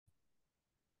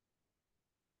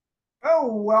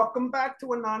Welcome back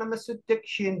to Anonymous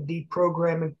Addiction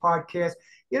Deprogramming Podcast.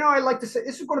 I like to say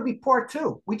this is going to be part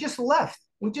two. We just left.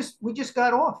 We just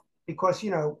got off because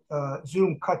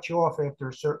Zoom cut you off after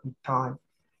a certain time,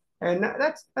 and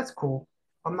that's cool.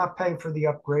 I'm not paying for the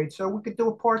upgrade, so we could do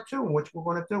a part two, which we're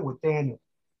going to do with Daniel,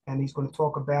 and he's going to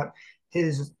talk about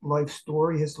his life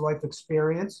story, his life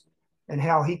experience, and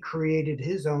how he created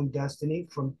his own destiny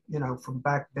from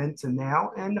back then to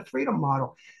now, and the freedom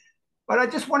model. But I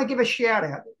just want to give a shout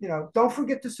out. Don't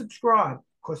forget to subscribe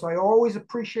because I always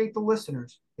appreciate the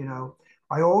listeners.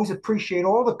 I always appreciate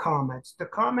all the comments. The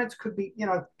comments could be,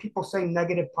 people saying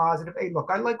negative, positive. Hey, look,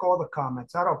 I like all the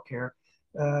comments. I don't care.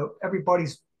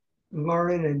 Everybody's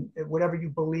learning, and whatever you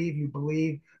believe, you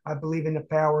believe. I believe in the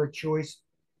power of choice.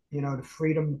 Uh, the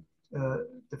freedom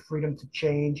to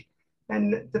change,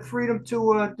 and the freedom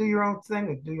to do your own thing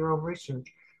and do your own research.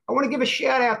 I want to give a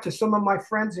shout out to some of my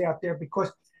friends out there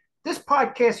because this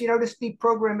podcast, this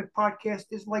deprogramming podcast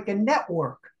is like a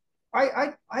network.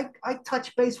 I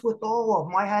touch base with all of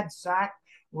them. I had Zach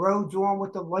Rhodes on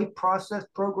with the light process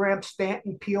program,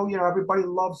 Stanton Peel. Everybody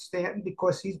loves Stanton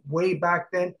because he's way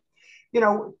back then.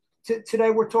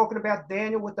 Today we're talking about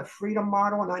Daniel with the freedom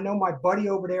model. And I know my buddy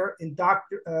over there in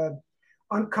Dr.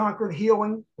 Unconquered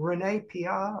Healing, Renee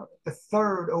Pia, the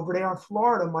third over there in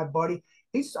Florida, my buddy.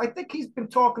 I think he's been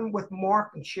talking with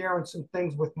Mark and sharing some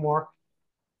things with Mark.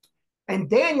 And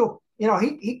Daniel,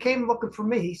 he came looking for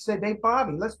me. He said, "Hey,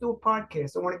 Bobby, let's do a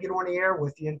podcast. I want to get on the air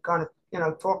with you and kind of,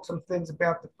 talk some things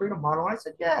about the freedom model." I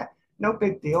said, "Yeah, no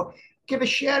big deal." Give a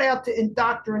shout out to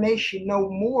Indoctrination No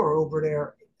More over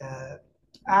there.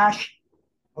 Ash,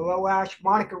 hello, Ash.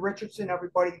 Monica Richardson,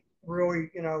 everybody really,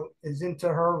 is into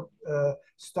her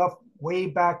stuff way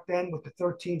back then with the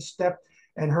 13 step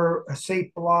and her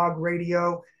Safe Blog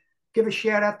Radio. Give a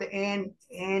shout out to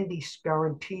Andy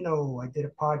Scarantino. I did a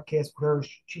podcast with her.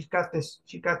 She got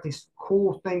these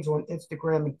cool things on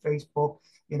Instagram and Facebook.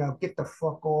 Get the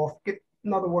fuck off.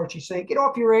 In other words, she's saying, get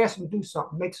off your ass and do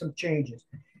something, make some changes.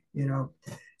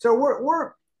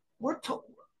 So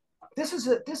this is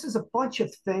a bunch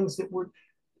of things that we're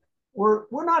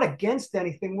not against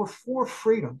anything. We're for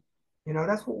freedom.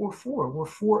 That's what we're for. We're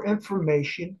for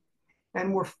information,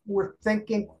 and we're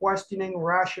thinking, questioning,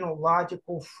 rational,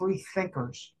 logical, free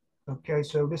thinkers. Okay,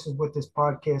 so this is what this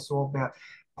podcast is all about.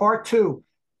 Part two,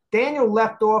 Daniel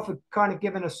left off and kind of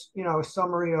giving us, a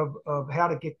summary of how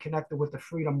to get connected with the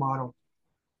freedom model.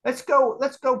 Let's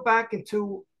go back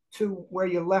into to where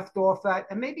you left off at,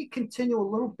 and maybe continue a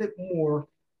little bit more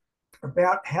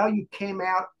about how you came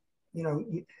out.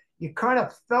 You kind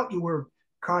of felt you were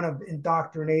kind of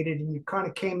indoctrinated, and you kind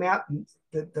of came out, and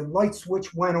the light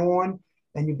switch went on,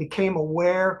 and you became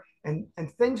aware, and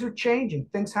things are changing.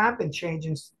 Things have been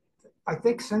changing, I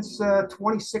think, since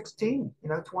 2016,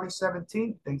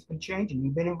 2017. Things been changing.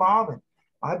 You've been evolving.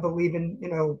 I believe in,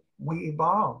 we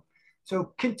evolve.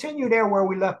 So continue there where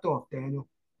we left off, Daniel.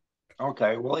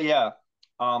 Okay. Well, yeah.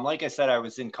 Like I said, I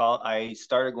was in college. I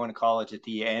started going to college at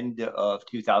the end of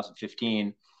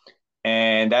 2015.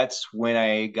 And that's when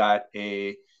I got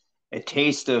a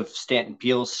taste of Stanton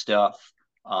Peel's stuff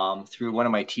through one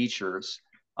of my teachers.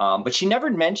 But she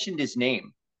never mentioned his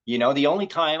name. The only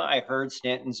time I heard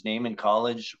Stanton's name in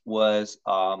college was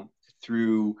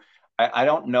through, I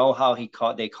don't know how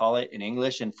they call it in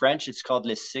English. In French, it's called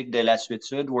Le Cycle de la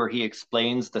Suitude, where he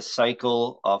explains the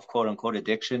cycle of quote unquote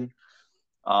addiction,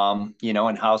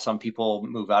 and how some people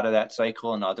move out of that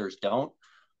cycle and others don't.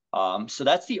 So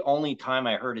that's the only time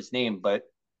I heard his name, but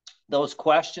those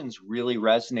questions really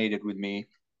resonated with me.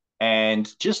 And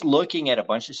just looking at a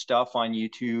bunch of stuff on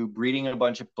YouTube, reading a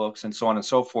bunch of books and so on and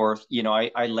so forth,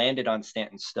 I landed on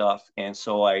Stanton's stuff. And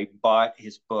so I bought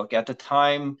his book. At the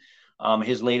time,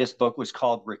 his latest book was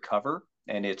called Recover,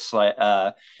 and it's like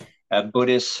a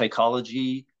Buddhist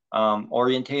psychology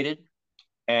orientated.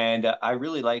 And I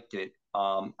really liked it.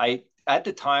 At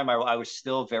the time, I was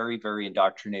still very, very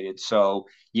indoctrinated. So,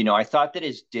 I thought that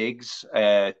his digs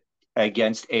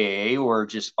against AA were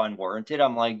just unwarranted.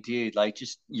 I'm like, dude,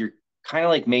 you're kind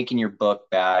of like making your book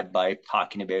bad by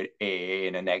talking about AA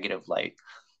in a negative light.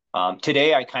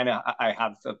 Today, I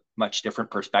have a much different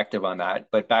perspective on that.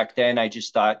 But back then, I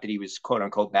just thought that he was quote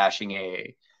unquote bashing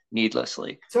AA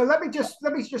needlessly. So let me just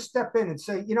step in and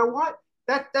say, you know what?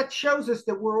 That shows us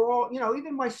that we're all,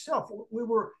 even myself, we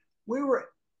were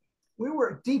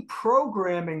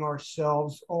deprogramming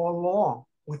ourselves all along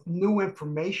with new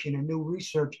information and new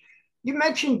research. You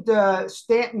mentioned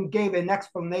Stanton gave an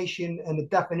explanation and a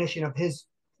definition of his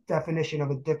definition of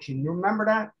addiction. You remember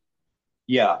that?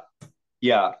 Yeah,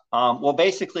 yeah. Well,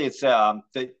 basically, it's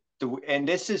and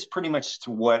this is pretty much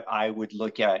what I would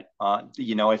look at.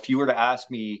 If you were to ask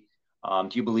me Do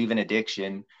you believe in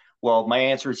addiction? Well, my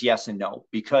answer is yes and no,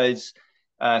 because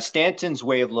Stanton's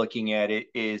way of looking at it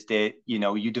is that,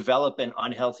 you develop an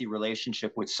unhealthy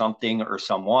relationship with something or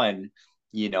someone,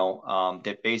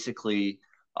 that basically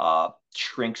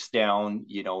shrinks down,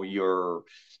 your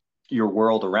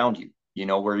world around you,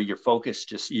 where your focus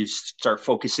you start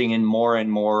focusing in more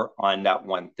and more on that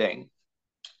one thing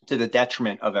to the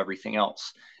detriment of everything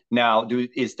else. Now,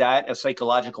 is that a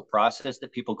psychological process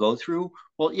that people go through?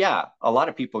 Well, yeah, a lot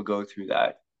of people go through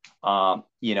that.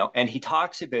 And he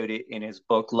talks about it in his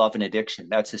book, Love and Addiction.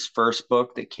 That's his first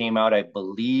book that came out, I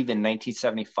believe, in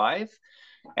 1975.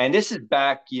 And this is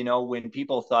back, when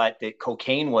people thought that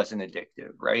cocaine wasn't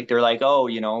addictive, right? They're like, oh,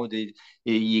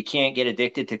 you can't get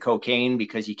addicted to cocaine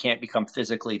because you can't become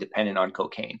physically dependent on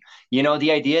cocaine.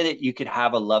 The idea that you could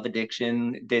have a love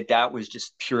addiction, that was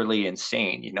just purely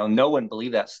insane. No one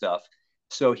believed that stuff.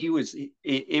 So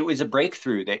it was a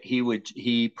breakthrough that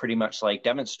he pretty much like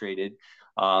demonstrated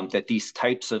that these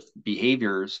types of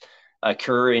behaviors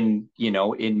occur in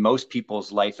most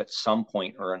people's life at some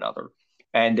point or another,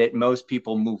 and that most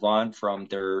people move on from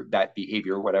that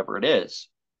behavior, whatever it is.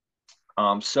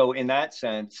 So in that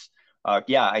sense,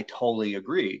 yeah, I totally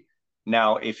agree.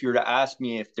 Now, if you're to ask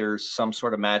me if there's some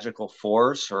sort of magical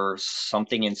force or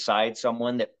something inside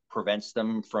someone that prevents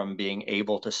them from being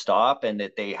able to stop, and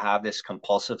that they have this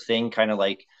compulsive thing, kind of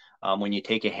like when you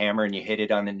take a hammer and you hit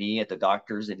it on the knee at the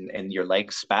doctor's and your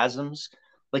leg spasms,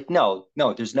 like, no,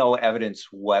 there's no evidence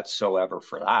whatsoever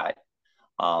for that.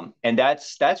 And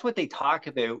that's what they talk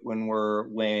about when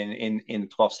in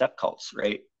 12-step cults,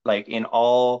 right? Like in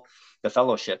all the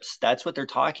fellowships, that's what they're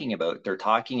talking about. They're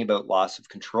talking about loss of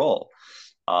control.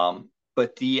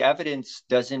 But the evidence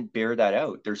doesn't bear that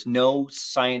out. There's no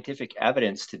scientific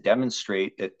evidence to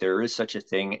demonstrate that there is such a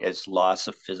thing as loss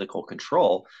of physical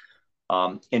control.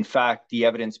 In fact, the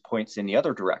evidence points in the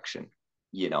other direction,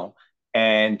 you know.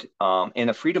 And in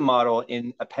the freedom model,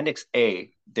 in Appendix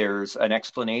A, there's an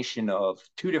explanation of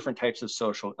two different types of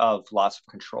loss of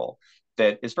control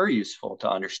that is very useful to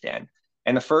understand.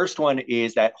 And the first one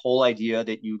is that whole idea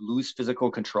that you lose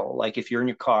physical control. Like if you're in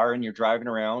your car and you're driving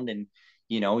around and,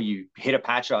 you hit a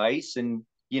patch of ice and,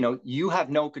 you have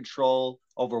no control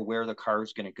over where the car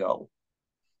is going to go.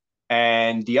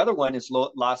 And the other one is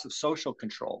loss of social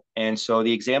control. And so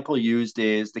the example used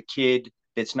is the kid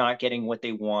that's not getting what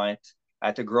they want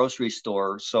at the grocery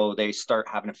store. So they start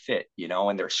having a fit,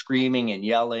 and they're screaming and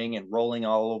yelling and rolling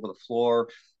all over the floor.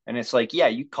 And it's like, yeah,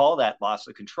 you call that loss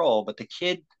of control, but the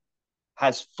kid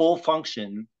has full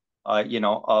function,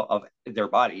 of their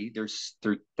body.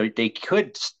 They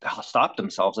could stop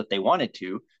themselves if they wanted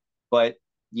to, but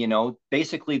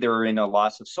basically they're in a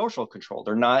loss of social control.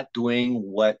 They're not doing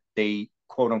what they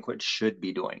quote unquote should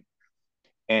be doing.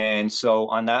 And so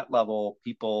on that level,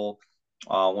 people,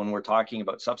 when we're talking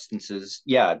about substances,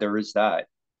 yeah, there is that.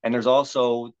 And there's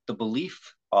also the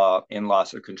belief in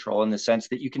loss of control in the sense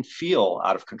that you can feel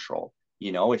out of control.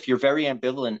 If you're very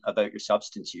ambivalent about your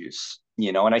substance use,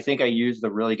 and I think I used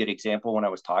a really good example when I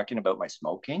was talking about my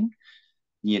smoking,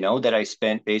 that I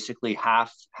spent basically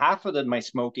half of my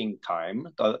smoking time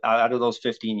out of those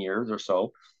 15 years or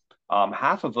so,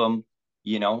 half of them,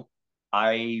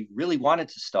 I really wanted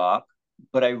to stop,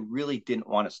 but I really didn't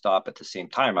want to stop at the same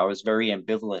time. I was very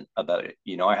ambivalent about it.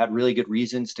 I had really good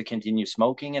reasons to continue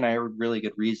smoking, and I had really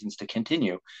good reasons to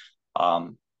continue.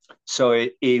 So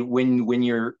when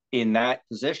you're in that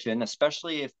position,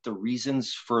 especially if the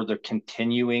reasons for the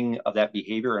continuing of that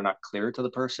behavior are not clear to the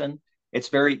person, it's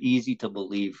very easy to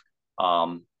believe,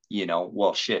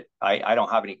 well, shit, I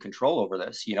don't have any control over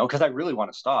this, because I really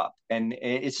want to stop. And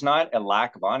it's not a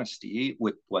lack of honesty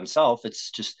with oneself. It's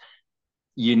just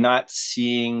you're not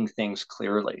seeing things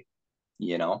clearly,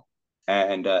 you know.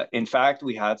 And in fact,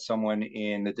 we had someone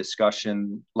in the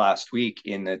discussion last week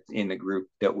in the group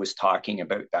that was talking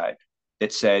about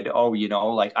that said, oh,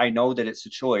 like I know that it's a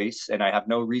choice and I have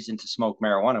no reason to smoke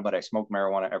marijuana, but I smoke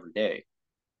marijuana every day.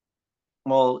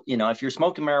 Well, if you're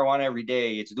smoking marijuana every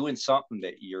day, it's doing something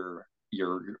that you're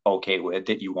okay with,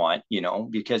 that you want,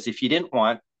 because if you didn't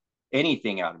want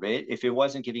anything out of it, if it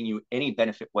wasn't giving you any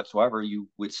benefit whatsoever, you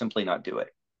would simply not do it.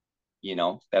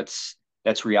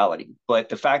 That's reality. But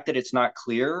the fact that it's not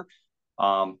clear,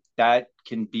 that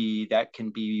can be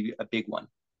a big one.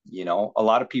 A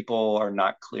lot of people are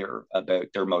not clear about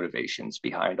their motivations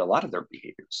behind a lot of their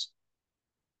behaviors.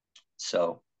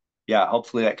 So yeah,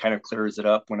 hopefully that kind of clears it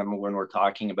up when we're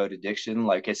talking about addiction.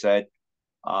 Like I said,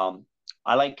 I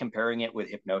like comparing it with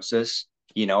hypnosis.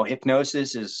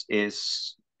 Hypnosis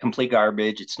is complete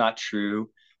garbage. It's not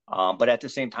true. But at the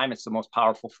same time, it's the most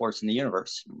powerful force in the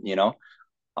universe.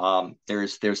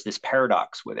 There's this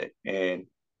paradox with it. And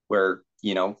where,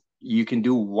 you can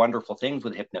do wonderful things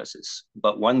with hypnosis,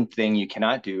 but one thing you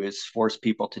cannot do is force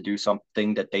people to do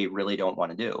something that they really don't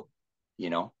want to do, you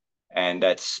know, and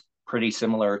that's pretty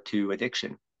similar to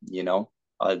addiction,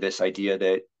 this idea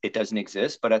that it doesn't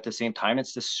exist, but at the same time,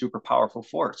 it's this super powerful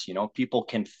force. People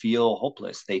can feel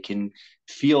hopeless. They can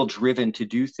feel driven to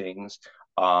do things,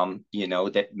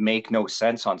 that make no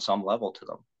sense on some level to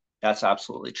them. That's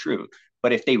absolutely true.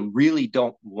 But if they really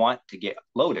don't want to get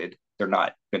loaded, they're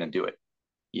not going to do it,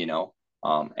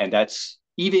 and that's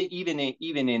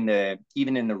even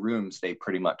in the rooms, they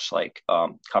pretty much like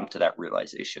come to that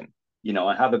realization.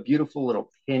 I have a beautiful little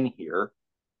pin here,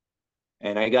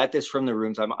 and I got this from the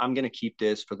rooms. I'm going to keep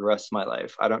this for the rest of my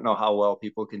life. I don't know how well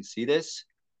people can see this,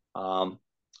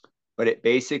 but it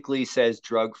basically says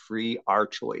drug free, our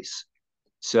choice.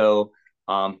 So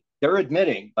they're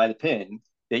admitting by the pin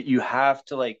that you have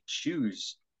to like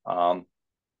choose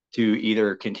to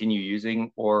either continue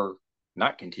using or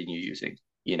not continue using,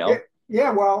 Yeah,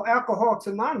 yeah, well, Alcoholics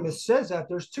Anonymous says that.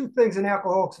 There's two things in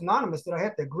Alcoholics Anonymous that I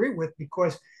have to agree with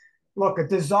because, look, a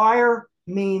desire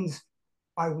means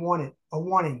I want it, a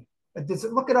wanting.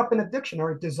 Look it up in a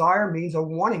dictionary. Desire means a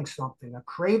wanting something, a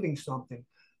craving something.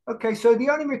 Okay, so the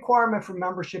only requirement for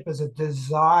membership is a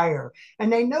desire. And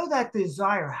they know that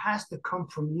desire has to come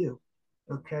from you.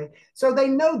 Okay, so they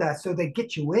know that, so they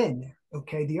get you in there.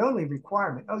 Okay, the only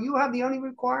requirement. Oh, you have the only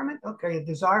requirement? Okay, a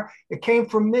desire. It came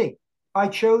from me. I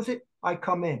chose it. I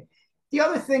come in. The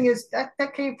other thing is that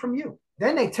came from you.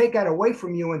 Then they take that away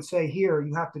from you and say, here,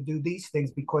 you have to do these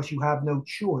things because you have no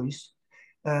choice.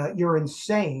 You're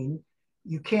insane.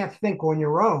 You can't think on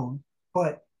your own.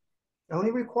 But the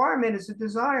only requirement is a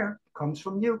desire. It comes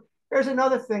from you. There's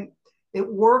another thing.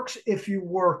 It works if you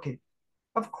work it.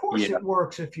 Of course, yeah, it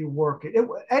works if you work it.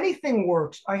 Anything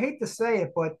works. I hate to say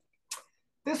it, but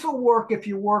this will work if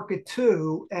you work it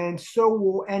too, and so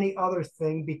will any other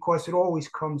thing because it always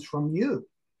comes from you.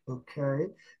 Okay,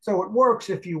 so it works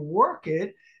if you work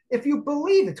it. If you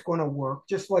believe it's going to work,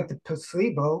 just like the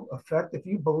placebo effect, if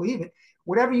you believe it,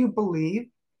 whatever you believe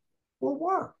will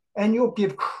work, and you'll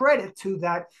give credit to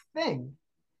that thing.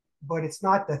 But it's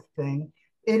not the thing.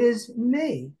 It is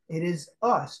me. It is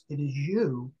us. It is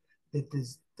you that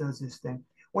does this thing.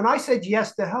 When I said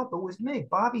yes to help, it was me,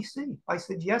 Bobby C. I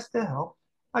said yes to help.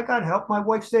 I got help. My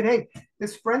wife said, hey,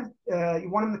 this friend, you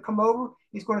want him to come over?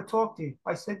 He's going to talk to you.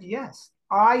 I said yes.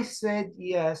 I said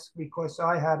yes because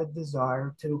I had a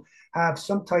desire to have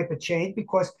some type of change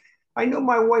because I knew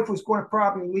my wife was going to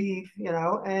probably leave,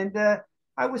 and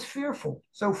I was fearful.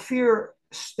 So fear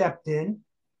stepped in,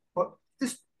 but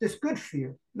this good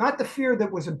fear, not the fear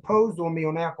that was imposed on me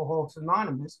on Alcoholics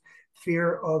Anonymous,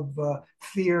 fear of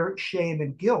fear, shame,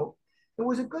 and guilt. It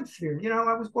was a good fear.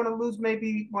 I was going to lose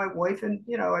maybe my wife, and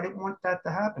I didn't want that to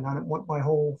happen. I didn't want my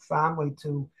whole family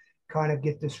to kind of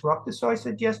get disrupted. So I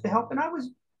said yes to help, and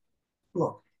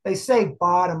look. They say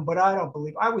bottom, but I don't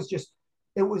believe. I was just.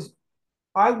 It was.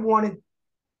 I wanted.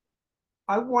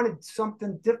 I wanted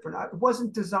something different. It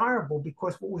wasn't desirable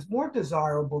because what was more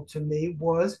desirable to me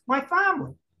was my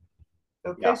family.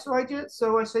 Okay, yeah,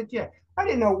 so I said, yeah. I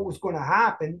didn't know what was going to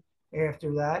happen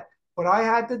after that, but I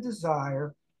had the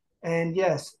desire. And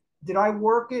yes, did I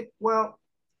work it? Well,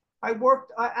 I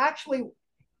actually,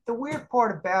 the weird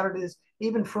part about it is,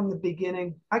 even from the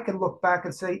beginning, I can look back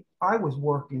and say, I was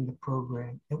working the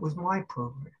program. It was my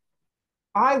program.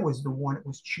 I was the one that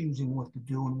was choosing what to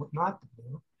do and what not to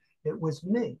do. It was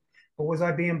me. But was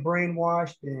I being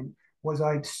brainwashed and was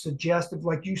I suggestive?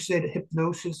 Like you said,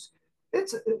 hypnosis.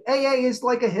 It's AA is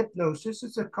like a hypnosis.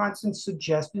 It's a constant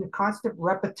suggestion, a constant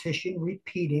repetition,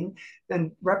 repeating.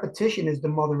 And repetition is the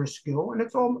mother of skill, and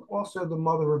it's also the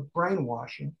mother of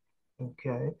brainwashing.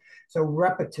 Okay. So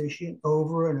repetition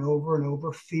over and over and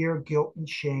over, fear, guilt, and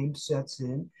shame sets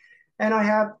in. And I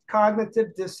have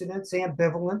cognitive dissonance,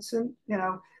 ambivalence, and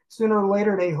sooner or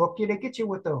later they hook you. They get you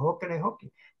with the hook and they hook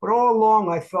you. But all along,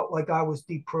 I felt like I was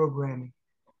deprogramming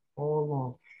all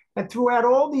along. And throughout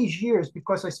all these years,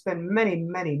 because I spent many,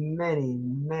 many, many,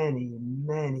 many,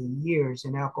 many years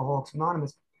in Alcoholics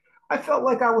Anonymous, I felt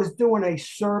like I was doing a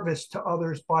service to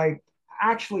others by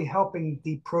actually helping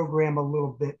deprogram a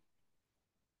little bit,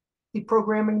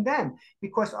 deprogramming them,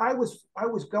 because I was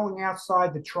going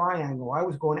outside the triangle. I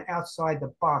was going outside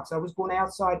the box. I was going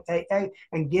outside AA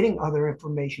and getting other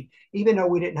information, even though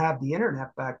we didn't have the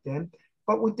internet back then.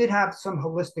 But we did have some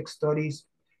holistic studies.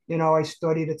 I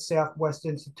studied at Southwest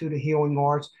Institute of Healing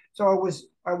Arts. So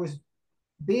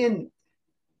being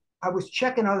I was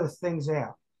checking other things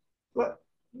out.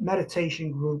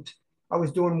 Meditation groups. I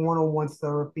was doing one-on-one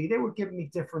therapy. They were giving me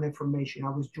different information. I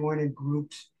was joining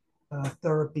groups,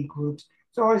 therapy groups.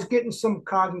 So I was getting some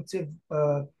cognitive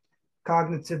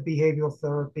cognitive behavioral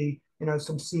therapy,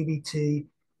 some CBT,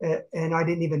 and I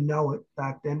didn't even know it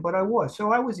back then, but I was.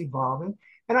 So I was evolving,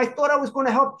 and I thought I was going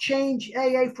to help change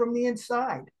AA from the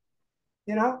inside.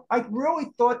 I really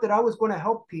thought that I was going to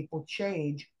help people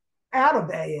change out of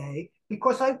AA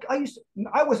because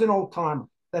I was an old timer.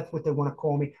 That's what they want to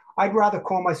call me. I'd rather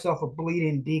call myself a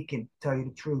bleeding deacon, to tell you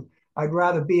the truth. I'd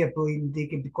rather be a bleeding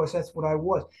deacon because that's what I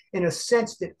was, in a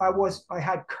sense that I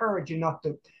had courage enough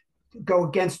to go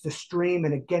against the stream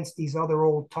and against these other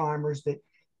old timers that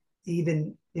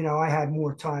even, I had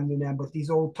more time than them, but these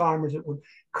old timers that would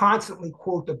constantly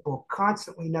quote the book,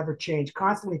 constantly never change,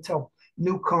 constantly tell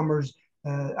newcomers,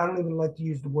 I don't even like to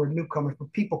use the word newcomers,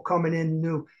 but people coming in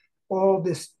new, all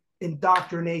this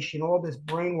indoctrination, all this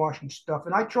brainwashing stuff.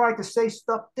 And I tried to say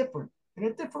stuff different in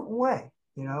a different way.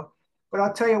 But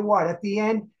I'll tell you what, at the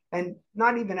end, and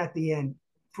not even at the end,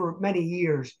 for many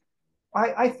years,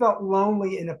 I felt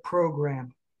lonely in a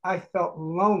program. I felt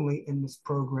lonely in this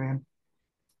program.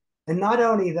 And not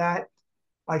only that,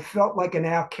 I felt like an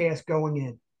outcast going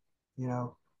in. You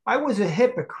know, I was a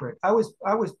hypocrite. I was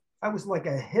like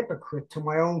a hypocrite to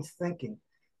my own thinking.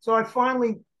 So I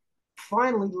finally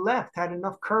left, had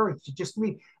enough courage to just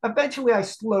leave. Eventually I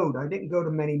slowed. I didn't go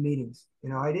to many meetings.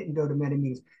 I didn't go to many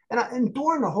meetings. And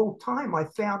during the whole time I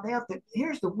found out that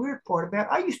here's the weird part about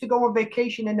it. I used to go on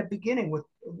vacation in the beginning with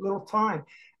little time,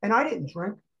 and I didn't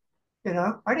drink.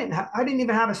 I didn't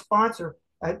even have a sponsor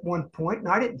at one point, and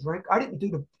I didn't drink. I didn't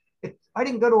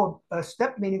go to a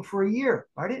step meeting for a year.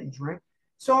 I didn't drink.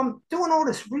 So I'm doing all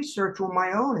this research on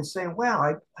my own and saying,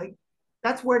 wow,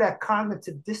 that's where that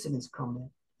cognitive dissonance comes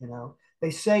in.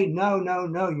 They say, no, no,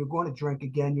 no, you're going to drink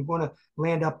again. You're going to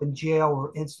land up in jail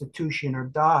or institution or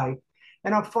die.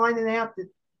 And I'm finding out that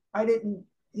I didn't,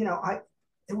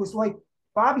 it was like,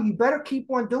 Bobby, you better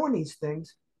keep on doing these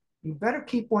things. You better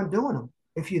keep on doing them.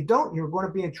 If you don't, you're going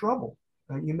to be in trouble.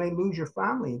 You may lose your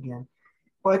family again.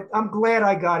 But I'm glad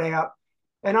I got out.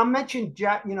 And I mentioned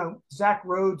Zach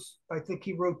Rhodes. I think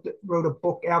he wrote a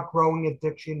book, Outgrowing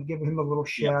Addiction. Give him a little Yep.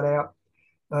 shout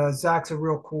out. Zach's a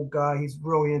real cool guy. He's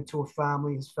really into his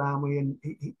family, and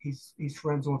he's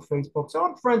friends on Facebook. So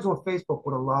I'm friends on Facebook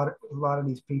with a lot of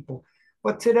these people.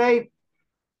 But today,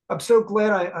 I'm so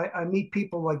glad I meet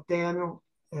people like Daniel,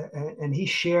 and he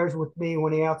shares with me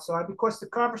on the outside, because the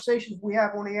conversations we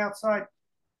have on the outside,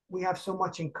 we have so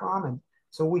much in common,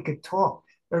 so we could talk.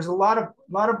 There's a lot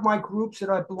of my groups that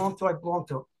I belong to. I belong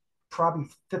to probably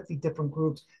 50 different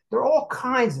groups. There are all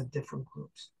kinds of different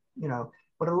groups.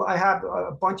 But I have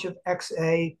a bunch of ex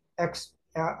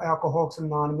Alcoholics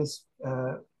Anonymous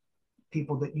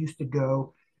people that used to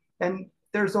go, and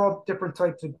there's all different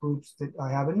types of groups that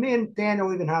I have. And me and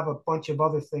Daniel even have a bunch of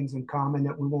other things in common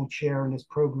that we won't share in this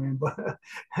program,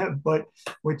 but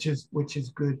which is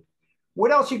good.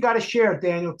 What else you got to share,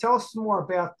 Daniel? Tell us some more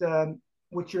about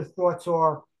what your thoughts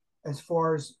are as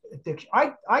far as addiction.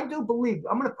 I do believe,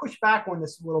 I'm going to push back on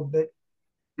this a little bit,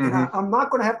 and Mm-hmm. I'm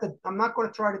not going to have to. I'm not going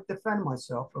to try to defend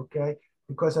myself, okay?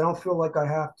 Because I don't feel like I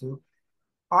have to.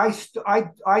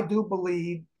 I do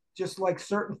believe, just like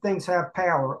certain things have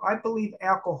power, I believe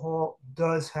alcohol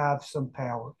does have some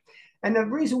power. And the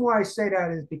reason why I say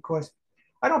that is because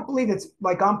I don't believe it's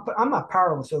like I'm not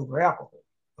powerless over alcohol.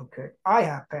 Okay, I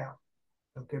have power.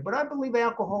 Okay, but I believe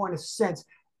alcohol, in a sense,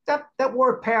 that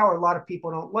word power, a lot of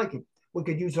people don't like it. We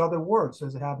could use other words.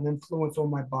 Does it have an influence on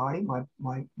my body,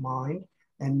 my mind,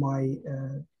 and my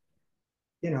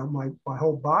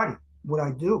whole body? What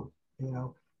I do,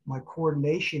 my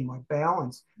coordination, my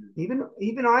balance. Even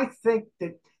I think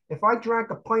that if I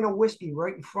drank a pint of whiskey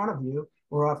right in front of you,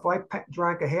 or if I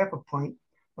drank a half a pint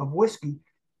of whiskey,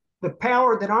 the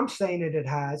power that I'm saying that it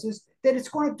has is that it's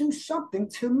going to do something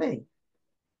to me.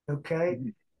 Okay,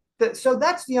 Mm-hmm. so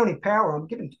that's the only power I'm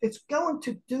giving. It's going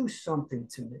to do something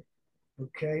to me.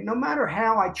 Okay, no matter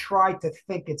how I try to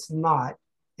think it's not,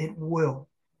 it will.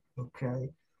 Okay,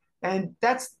 and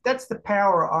that's the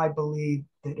power I believe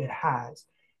that it has.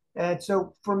 And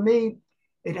so for me,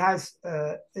 it has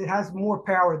more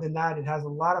power than that. It has a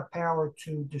lot of power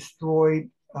to destroy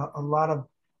a lot of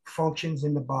functions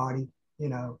in the body.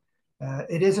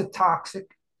 It is a toxic.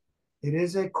 It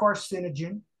is a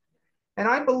carcinogen, and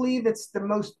I believe it's the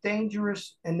most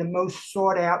dangerous and the most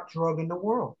sought out drug in the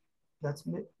world. That's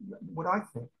what I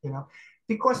think.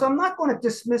 Because I'm not going to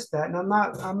dismiss that, and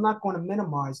I'm not going to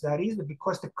minimize that either,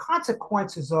 because the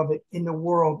consequences of it in the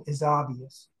world is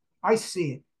obvious. I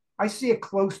see it. I see it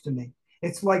close to me.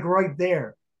 It's like right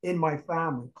there in my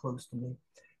family, close to me.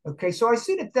 Okay, so I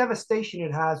see the devastation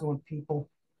it has on people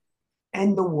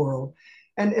and the world.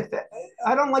 And if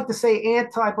I don't like to say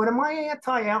anti, but am I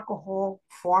anti-alcohol,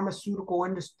 pharmaceutical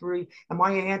industry? Am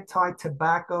I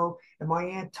anti-tobacco? Am I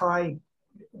anti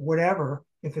whatever?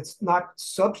 If it's not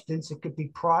substance, it could be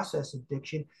process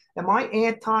addiction. Am I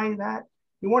anti that?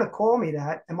 You want to call me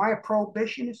that? Am I a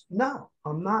prohibitionist? No,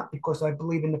 I'm not, because I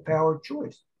believe in the power of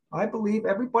choice. I believe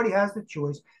everybody has the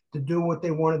choice to do what they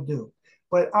want to do.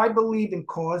 But I believe in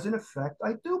cause and effect.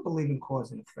 I do believe in cause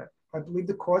and effect. I believe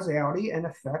the causality and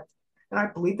effect, and I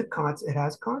believe it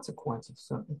has consequences,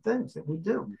 certain things that we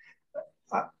do.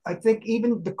 I think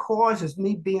even the cause is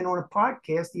me being on a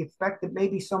podcast, the effect that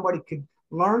maybe somebody could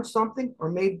learn something, or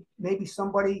maybe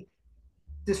somebody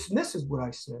dismisses what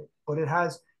I say, but it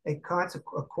has a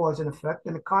cause and effect,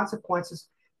 and the consequences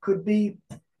could be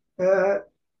uh,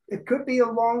 it could be a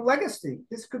long legacy.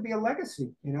 This could be a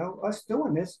legacy, us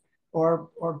doing this, or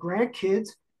grandkids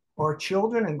or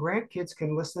children and grandkids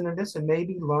can listen to this and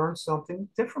maybe learn something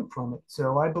different from it.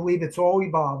 So I believe it's all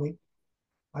evolving.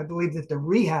 I believe that the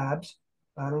rehabs,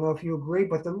 I don't know if you agree,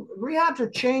 but the rehabs are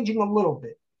changing a little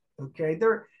bit. Okay,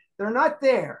 they're not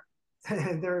there.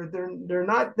 they're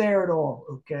not there at all.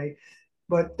 Okay,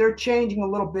 but they're changing a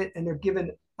little bit, and they're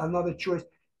given another choice.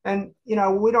 And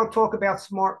we don't talk about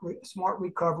smart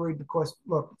recovery, because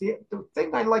look, the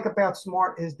thing I like about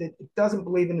smart is that it doesn't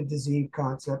believe in the disease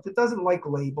concept. It doesn't like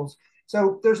labels.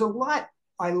 So there's a lot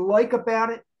I like about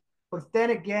it, but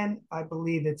then again, I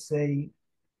believe it's a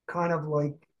kind of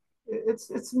like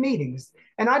it's meetings,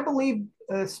 and I believe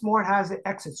smart has an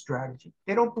exit strategy.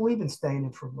 They don't believe in staying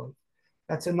in for life.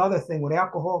 That's another thing with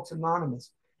Alcoholics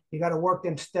Anonymous. You got to work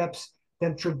them steps,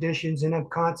 them traditions, and them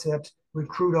concepts,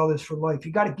 recruit others for life.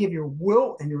 You got to give your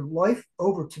will and your life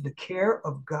over to the care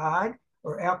of God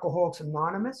or Alcoholics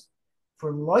Anonymous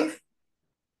for life.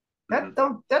 That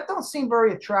don't seem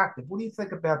very attractive. What do you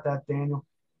think about that, Daniel?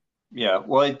 Yeah,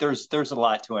 well, there's a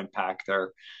lot to unpack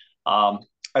there. Um,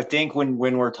 I think when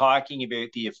we're talking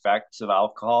about the effects of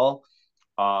alcohol,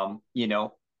 you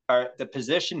know, the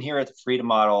position here at the Freedom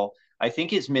Model, I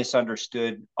think, is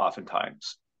misunderstood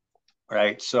oftentimes,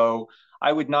 right? So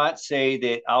I would not say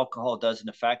that alcohol doesn't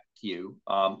affect you.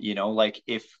 Like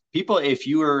if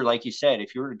you were, like you said,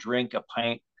 if you were to drink a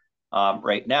pint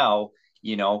right now,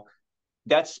 you know,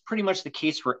 that's pretty much the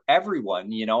case for everyone.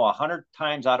 100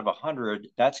 times out of 100,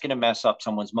 that's going to mess up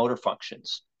someone's motor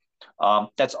functions.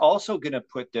 That's also going to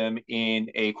put them in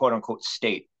a quote unquote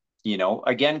state.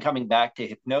 Again, coming back to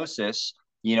hypnosis,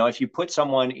 if you put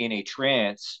someone in a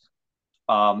trance,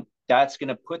 that's going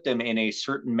to put them in a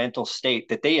certain mental state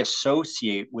that they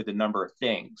associate with a number of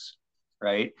things,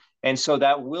 right? And so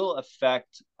that will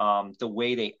affect the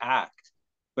way they act,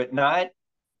 but not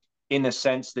in the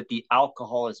sense that the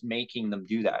alcohol is making them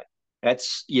do that.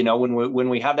 That's, when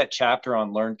we have that chapter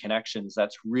on learned connections,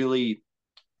 that's really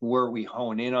where we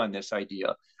hone in on this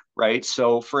idea, right?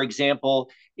 So, for example,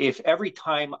 if every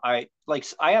time I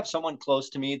have someone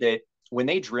close to me that when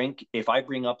they drink, if I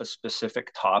bring up a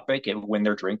specific topic and when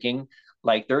they're drinking,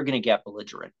 like they're going to get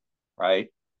belligerent, right?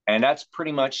 And that's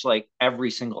pretty much like every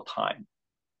single time.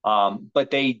 But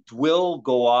they will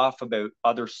go off about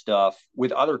other stuff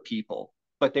with other people,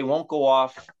 but they won't go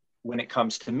off when it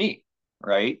comes to me,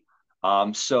 right?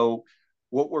 So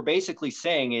what we're basically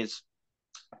saying is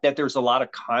that there's a lot of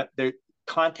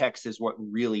context is what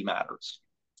really matters.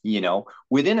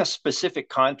 Within a specific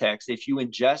context, if you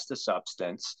ingest a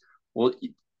substance, well,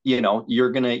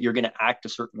 you're gonna act a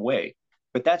certain way.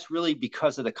 But that's really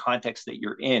because of the context that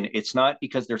you're in. It's not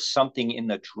because there's something in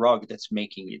the drug that's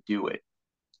making you do it,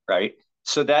 right?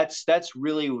 So that's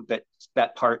really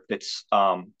that part that's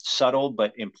subtle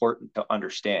but important to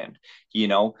understand.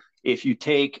 If you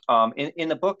take in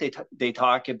the book, they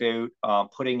talk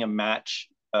about putting a match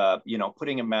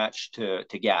putting a match to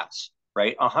gas,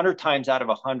 right? 100 times out of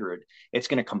 100, it's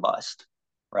going to combust,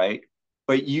 right?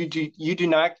 But you're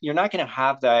not going to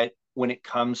have that when it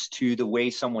comes to the way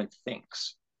someone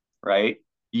thinks, right?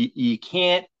 You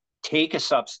can't take a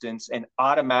substance and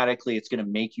automatically it's going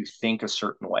to make you think a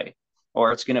certain way,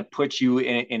 or it's going to put you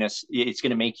it's going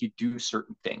to make you do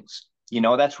certain things.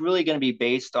 That's really going to be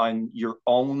based on your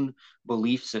own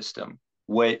belief system,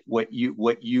 what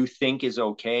you think is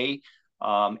okay,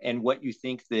 and what you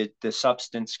think that the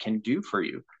substance can do for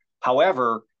you.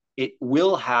 However, it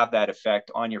will have that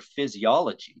effect on your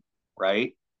physiology,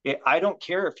 right? I don't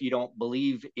care if you don't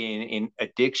believe in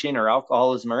addiction or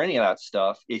alcoholism or any of that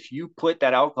stuff. If you put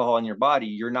that alcohol in your body,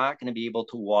 you're not going to be able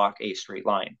to walk a straight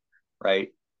line, right?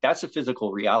 That's a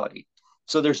physical reality.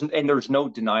 So there's no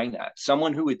denying that.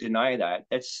 Someone who would deny that,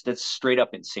 that's straight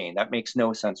up insane. That makes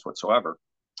no sense whatsoever.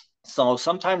 So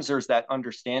sometimes there's that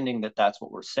understanding that that's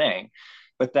what we're saying,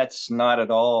 but that's not at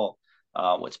all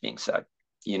what's being said.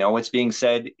 What's being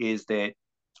said is that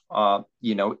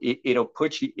it'll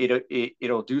put you,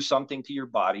 it'll do something to your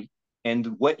body, and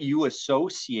what you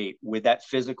associate with that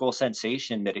physical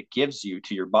sensation that it gives you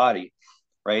to your body,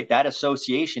 right? That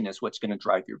association is what's going to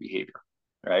drive your behavior,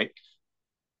 right?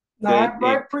 No,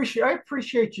 I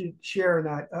appreciate you sharing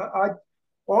that.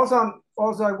 All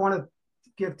I want to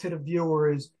give to the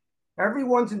viewer is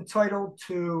everyone's entitled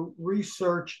to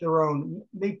research their own.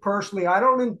 Me personally, I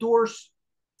don't endorse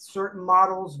certain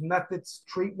models, methods,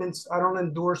 treatments. I don't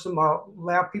endorse them. I'll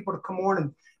allow people to come on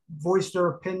and voice their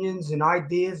opinions and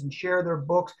ideas and share their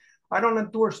books. I don't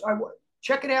endorse.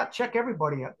 Check it out. Check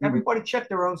everybody out. Everybody check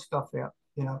their own stuff out.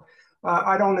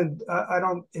 I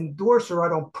don't endorse or I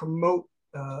don't promote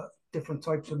different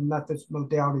types of methods,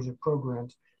 modalities, or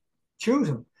programs. Choose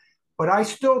them. But I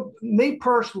still, me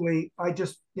personally, I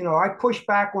push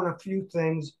back on a few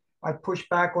things. I push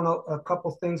back on a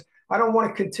couple things. I don't want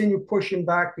to continue pushing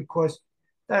back because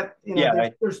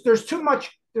there's too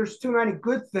much, there's too many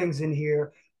good things in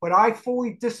here. But I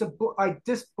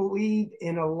disbelieve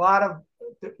in a lot of,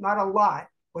 not a lot,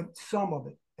 but some of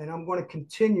it, and I'm going to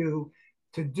continue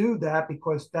to do that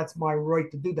because that's my right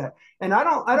to do that. And I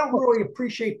don't really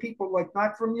appreciate people like,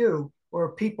 not from you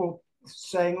or people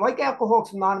saying, like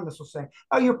Alcoholics Anonymous will say,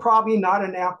 oh, you're probably not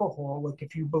an alcoholic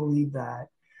if you believe that.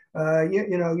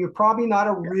 You're probably not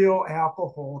a real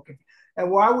alcoholic. And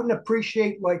well, I wouldn't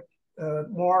appreciate like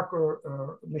Mark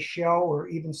or Michelle or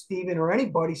even Stephen or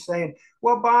anybody saying,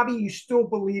 well, Bobby, you still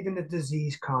believe in the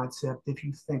disease concept if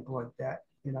you think like that.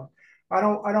 I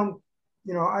don't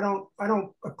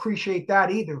appreciate that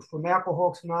either from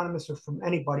Alcoholics Anonymous or from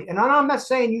anybody. And I'm not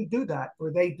saying you do that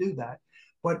or they do that,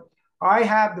 but I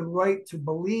have the right to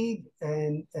believe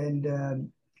and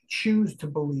choose to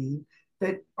believe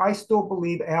that I still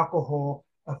believe alcohol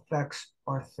affects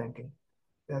our thinking.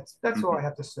 That's all I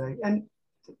have to say, and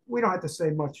we don't have to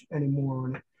say much anymore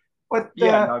on it. But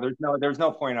no, there's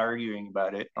no point arguing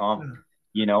about it.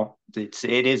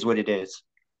 It is what it is.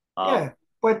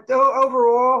 But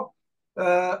overall,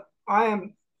 I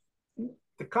am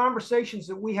the conversations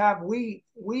that we have, we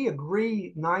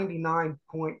agree 99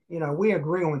 point, we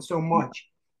agree on so much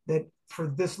that for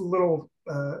this little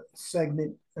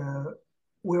segment,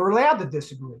 we're allowed to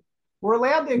disagree. We're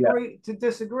allowed to agree to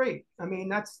disagree. I mean,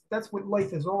 that's what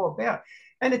life is all about.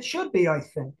 And it should be, I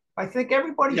think. I think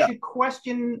everybody should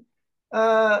question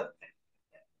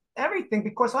everything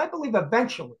because I believe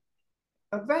eventually,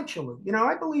 I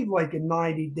believe like in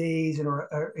 90 days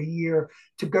or a year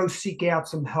to go seek out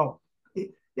some help.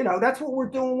 That's what we're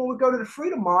doing when we go to the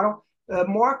Freedom Model.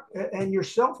 Mark and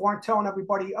yourself aren't telling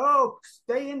everybody, oh,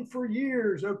 stay in for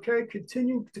years, okay?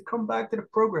 Continue to come back to the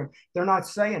program. They're not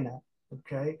saying that,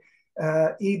 okay?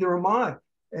 Either am I.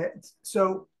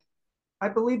 So I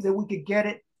believe that we could get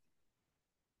it,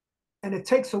 and it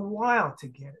takes a while to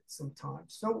get it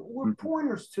sometimes. So we're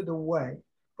pointers to the way.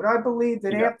 But I believe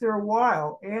that after a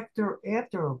while, after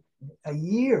a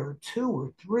year or 2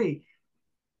 or 3,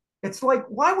 it's like,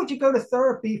 why would you go to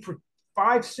therapy for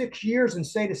 5, 6 years and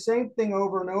say the same thing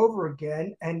over and over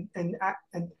again and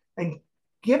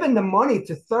giving the money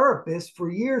to therapists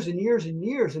for years and years and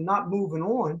years and not moving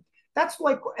on? That's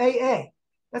like AA.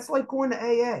 That's like going to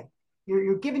AA.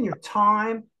 You're giving your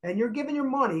time and you're giving your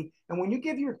money. And when you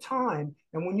give your time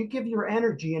and when you give your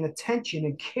energy and attention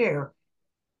and care,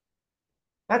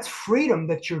 that's freedom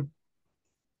that you're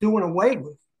doing away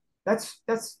with. That's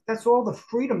all the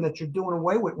freedom that you're doing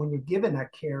away with when you're given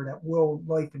that care, that will,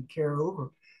 life, and care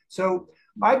over. So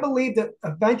I believe that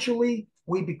eventually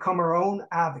we become our own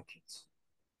advocates.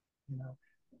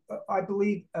 I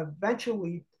believe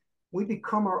eventually we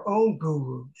become our own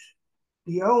gurus,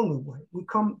 the only way. We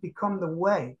become the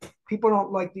way. People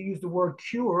don't like to use the word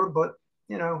cure, but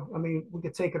I mean, we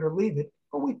could take it or leave it.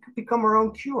 But we could become our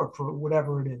own cure for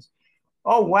whatever it is.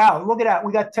 Oh wow! Look at that.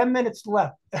 We got 10 minutes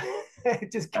left.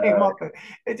 It just came up.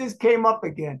 It just came up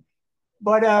again.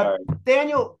 But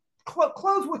Daniel,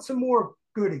 close with some more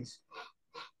goodies.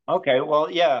 Okay.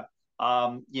 Well, yeah.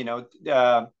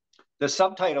 The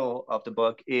subtitle of the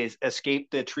book is "Escape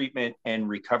the Treatment and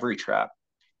Recovery Trap,"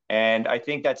 and I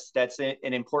think that's an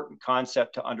important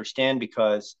concept to understand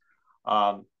because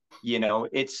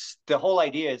it's the whole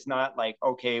idea is not like,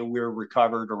 okay, we're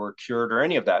recovered or we're cured or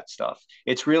any of that stuff.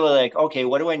 It's really like, okay,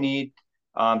 what do I need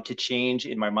to change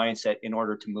in my mindset in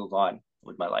order to move on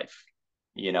with my life?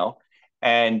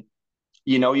 And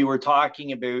you were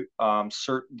talking about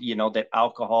certain, that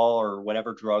alcohol or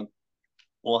whatever drug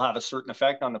will have a certain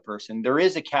effect on the person. There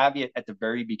is a caveat at the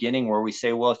very beginning where we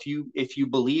say, well, if you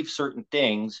believe certain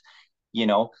things,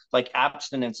 like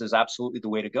abstinence is absolutely the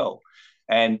way to go.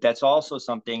 And that's also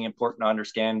something important to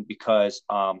understand because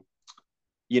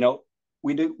you know,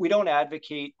 we don't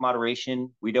advocate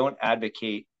moderation. We don't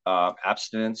advocate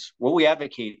abstinence. What we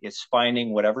advocate is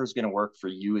finding whatever is going to work for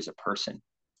you as a person.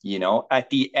 You know, at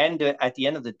the end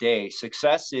of the day,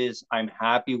 success is I'm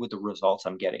happy with the results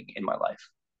I'm getting in my life,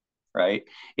 right?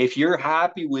 If you're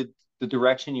happy with the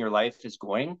direction your life is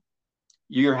going,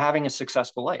 you're having a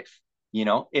successful life. You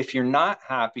know, if you're not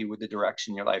happy with the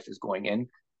direction your life is going in,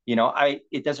 you know,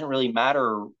 it doesn't really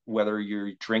matter whether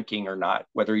you're drinking or not,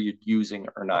 whether you're using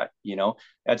or not, you know,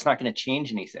 that's not going to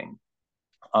change anything.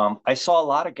 I saw a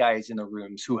lot of guys in the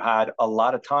rooms who had a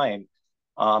lot of time,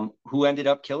 who ended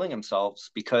up killing themselves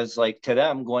because, like, to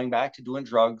them, going back to doing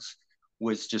drugs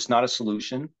was just not a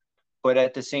solution. But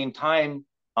at the same time,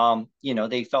 you know,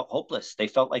 they felt hopeless. They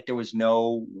felt like there was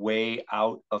no way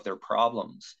out of their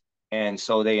problems. And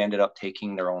so they ended up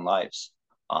taking their own lives.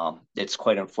 It's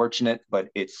quite unfortunate, but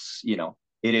it's, you know,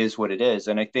 it is what it is.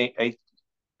 And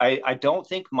I don't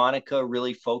think Monica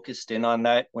really focused in on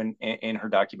that when in her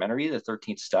documentary, The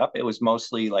 13th Step. It was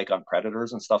mostly like on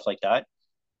predators and stuff like that,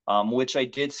 which I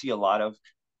did see a lot of.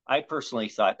 I personally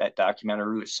thought that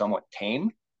documentary was somewhat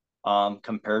tame,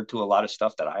 compared to a lot of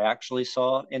stuff that I actually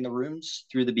saw in the rooms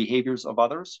through the behaviors of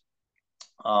others.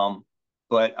 Um,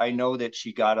 but I know that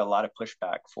she got a lot of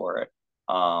pushback for it,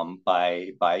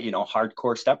 by you know,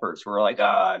 hardcore steppers who were like,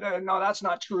 oh, no, that's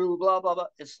not true, blah blah blah.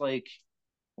 It's like,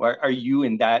 are you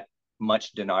in that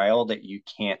much denial that you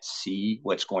can't see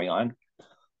what's going on?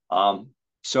 Um,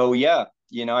 so yeah,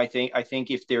 you know, I think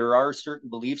if there are certain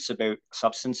beliefs about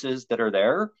substances that are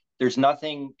there, there's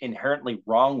nothing inherently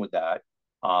wrong with that.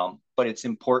 But it's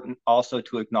important also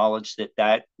to acknowledge that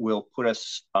that will put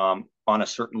us, on a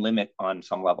certain limit on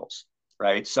some levels,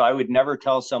 right? So I would never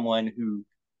tell someone who,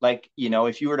 like, you know,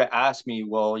 if you were to ask me,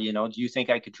 well, you know, do you think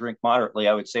I could drink moderately?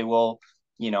 I would say, well,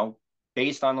 you know,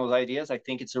 based on those ideas, I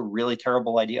think it's a really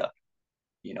terrible idea.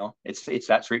 You know, it's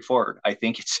that straightforward. I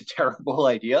think it's a terrible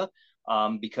idea,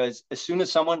 because as soon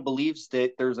as someone believes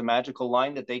that there's a magical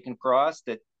line that they can cross,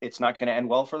 that it's not going to end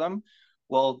well for them,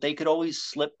 well, they could always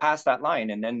slip past that line,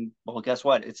 and then, well, guess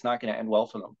what? It's not going to end well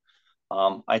for them.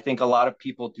 I think a lot of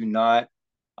people do not.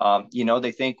 You know,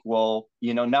 they think, well,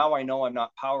 you know, I know I'm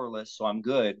not powerless, so I'm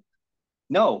good.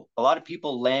 No, a lot of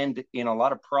people land in a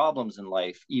lot of problems in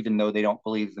life, even though they don't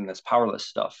believe in this powerless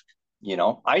stuff. You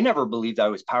know, I never believed I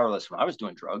was powerless when I was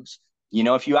doing drugs. You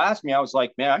know, if you asked me, I was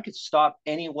like, man, I could stop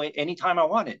anyway, anytime I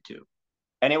wanted to.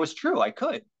 And it was true, I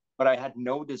could, but I had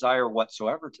no desire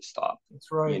whatsoever to stop, That's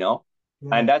you right. know?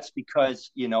 Yeah, And that's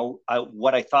because, you know,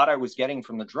 what I thought I was getting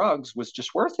from the drugs was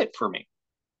just worth it for me.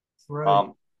 that's right.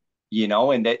 Um, you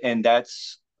know, and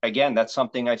that's, again, that's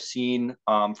something I've seen,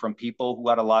 from people who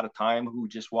had a lot of time who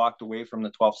just walked away from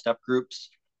the 12 step groups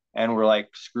and were like,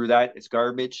 screw that, it's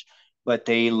garbage. But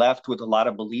they left with a lot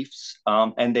of beliefs,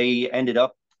 and they ended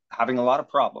up having a lot of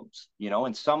problems, you know,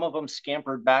 and some of them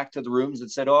scampered back to the rooms and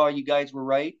said, oh, you guys were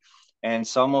right. And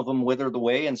some of them withered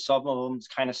away, and some of them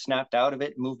kind of snapped out of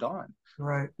it and moved on,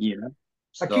 Right. you know.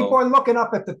 I keep So on looking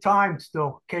up at the time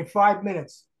still. Okay, 5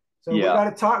 minutes. So we yeah, got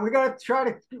to talk. We're going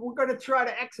to try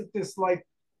to exit this like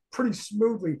pretty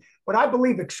smoothly. But I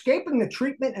believe escaping the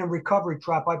treatment and recovery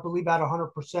trap. I believe at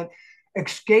 100%.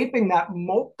 Escaping that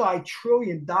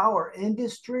multi-trillion-dollar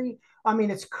industry. I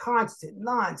mean, it's constant,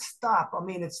 nonstop. I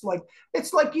mean, it's like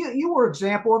you were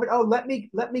example of it. Oh, let me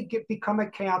become a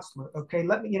counselor. Okay,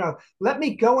 let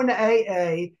me go into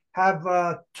AA, have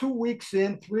 2 weeks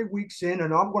in, 3 weeks in,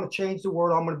 and I'm going to change the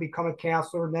world. I'm going to become a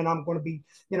counselor, and then I'm going to be,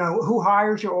 who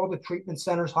hires you? All the treatment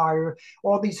centers hire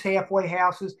all these halfway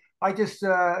houses. I just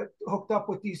hooked up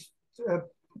with these uh,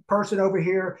 person over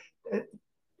here.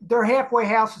 Their halfway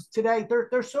houses today,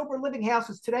 their sober living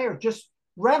houses today are just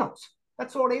rentals.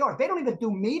 That's all they are. They don't even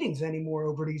do meetings anymore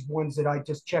over these ones that I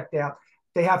just checked out.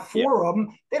 They have yeah, four of them.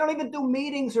 They don't even do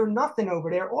meetings or nothing over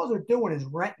there. All they're doing is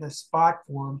renting a spot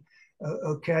for them.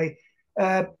 Okay.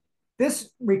 Uh,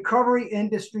 this recovery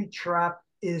industry trap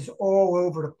is all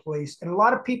over the place. And a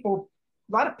lot of people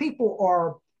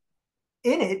are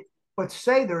in it, but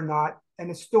say they're not, and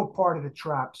it's still part of the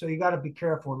trap. So you got to be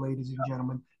careful, ladies and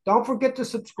gentlemen. Don't forget to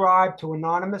subscribe to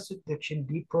Anonymous Addiction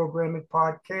Deprogramming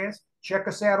Podcast. Check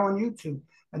us out on YouTube.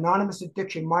 Anonymous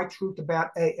Addiction, My Truth About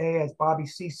AA, as Bobby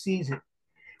C sees it.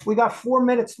 We got 4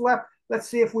 minutes left. Let's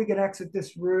see if we can exit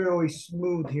this really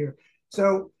smooth here.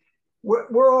 So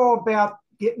we're all about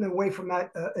getting away from that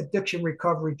addiction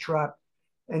recovery trap.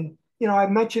 And I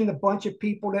mentioned a bunch of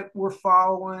people that we're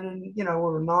following, and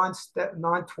were non-step,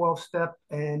 non-12 step,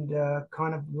 and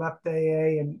kind of left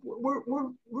AA, and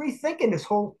we're rethinking this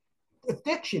whole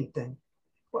addiction thing.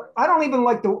 I don't even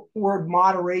like the word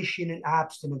moderation and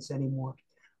abstinence anymore.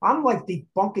 I'm like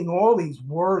debunking all these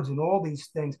words and all these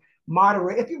things.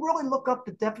 moderate. If you really look up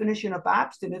the definition of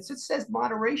abstinence, it says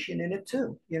moderation in it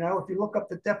too. You know, if you look up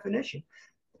the definition,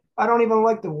 I don't even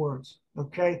like the words.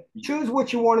 Okay, choose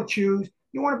what you want to choose.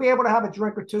 You want to be able to have a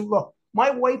drink or two. Look, my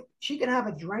wife, she can have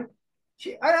a drink.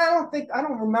 I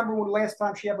don't remember when the last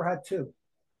time she ever had two.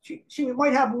 She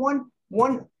might have one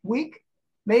week,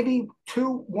 maybe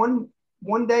two, one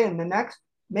day and the next,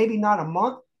 maybe not a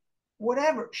month,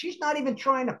 whatever. She's not even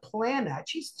trying to plan that.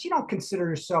 She don't consider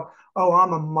herself, oh,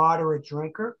 I'm a moderate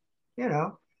drinker, you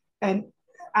know. And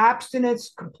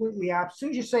abstinence, completely abstinence. As soon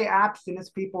as you say abstinence,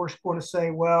 people are going to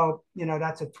say, well, you know,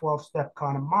 that's a 12-step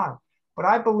kind of model. But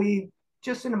I believe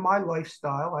just in my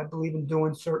lifestyle, I believe in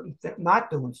doing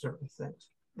not doing certain things.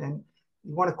 And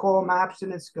you want to call them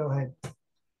abstinence, go ahead.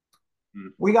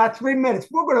 We got 3 minutes.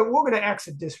 We're gonna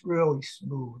exit this really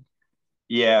smooth.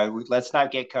 Yeah, let's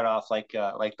not get cut off like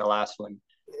the last one.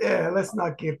 Yeah, let's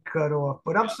not get cut off.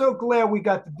 But I'm so glad we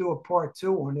got to do a part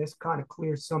two on this. Kind of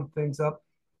clears some things up.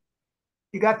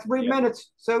 You got 3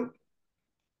 minutes, so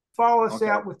follow us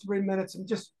out with 3 minutes, and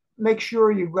just make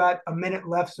sure you got a minute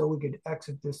left so we can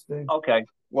exit this thing. Okay.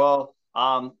 Well,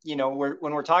 you know,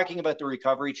 when we're talking about the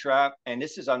recovery trap, and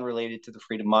this is unrelated to the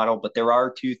freedom model, but there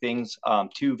are two things,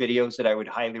 two videos that I would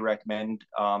highly recommend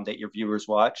that your viewers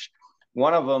watch.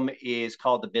 One of them is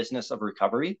called The Business of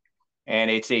Recovery,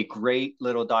 and it's a great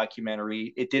little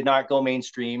documentary. It did not go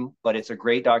mainstream, but it's a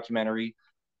great documentary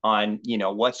on, you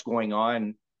know, what's going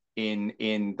on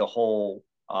in the whole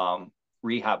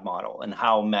rehab model and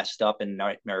how messed up and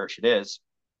nightmarish it is.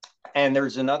 And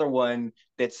there's another one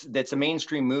that's a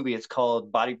mainstream movie. It's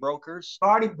called Body Brokers.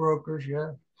 Body Brokers,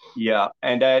 yeah. Yeah,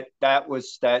 and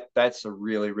that's a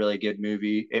really really good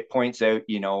movie. It points out,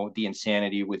 you know, the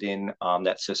insanity within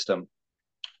that system.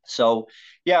 So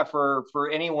yeah,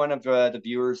 for any one of the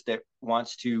viewers that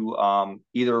wants to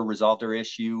either resolve their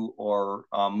issue or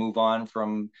move on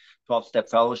from 12-step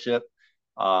fellowship,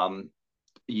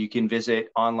 you can visit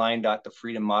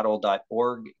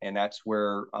online.thefreedommodel.org, and that's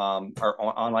where our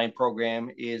online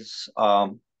program is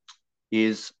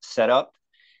set up.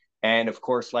 And of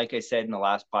course, like I said in the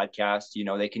last podcast, you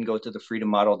know, they can go to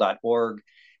thefreedommodel.org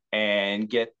and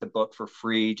get the book for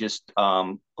free. Just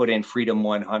put in Freedom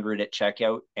 100 at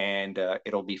checkout, and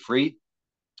it'll be free.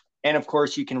 And of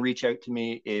course, you can reach out to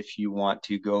me if you want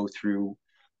to go through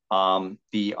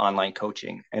the online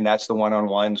coaching. And that's the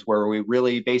one-on-ones where we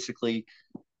really basically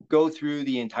go through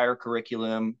the entire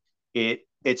curriculum.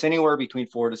 It's anywhere between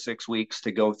 4 to 6 weeks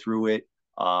to go through it.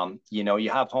 You know, you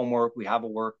have homework, we have a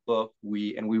workbook,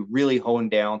 we really hone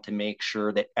down to make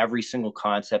sure that every single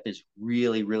concept is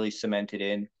really, really cemented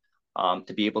in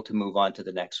to be able to move on to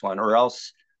the next one. Or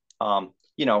else,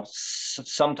 you know,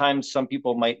 sometimes some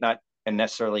people might not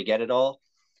necessarily get it all.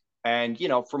 And, you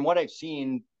know, from what I've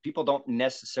seen, people don't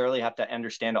necessarily have to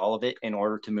understand all of it in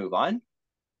order to move on.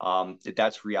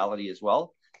 That's reality as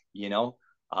well, you know,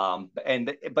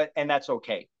 and that's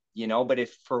okay, you know. But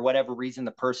if for whatever reason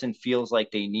the person feels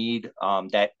like they need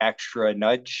that extra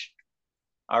nudge,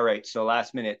 all right, so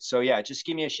last minute. So yeah, just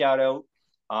give me a shout out.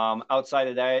 Outside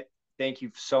of that, thank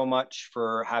you so much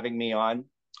for having me on.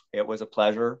 It was a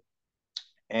pleasure.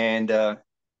 And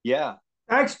yeah.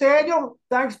 Thanks, Daniel.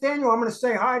 Thanks, Daniel. I'm going to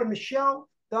say hi to Michelle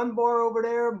Dunbar over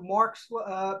there, Mark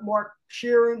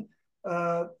Sheeran,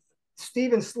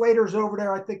 Steven Slater's over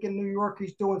there. I think in New York,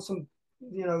 he's doing some,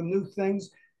 you know, new things.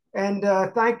 And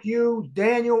thank you,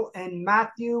 Daniel and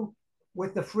Matthew,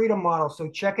 with the Freedom Model. So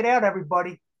check it out,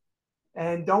 everybody.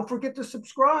 And don't forget to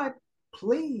subscribe,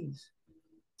 please.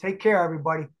 Take care,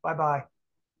 everybody. Bye-bye.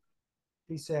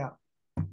 Peace out.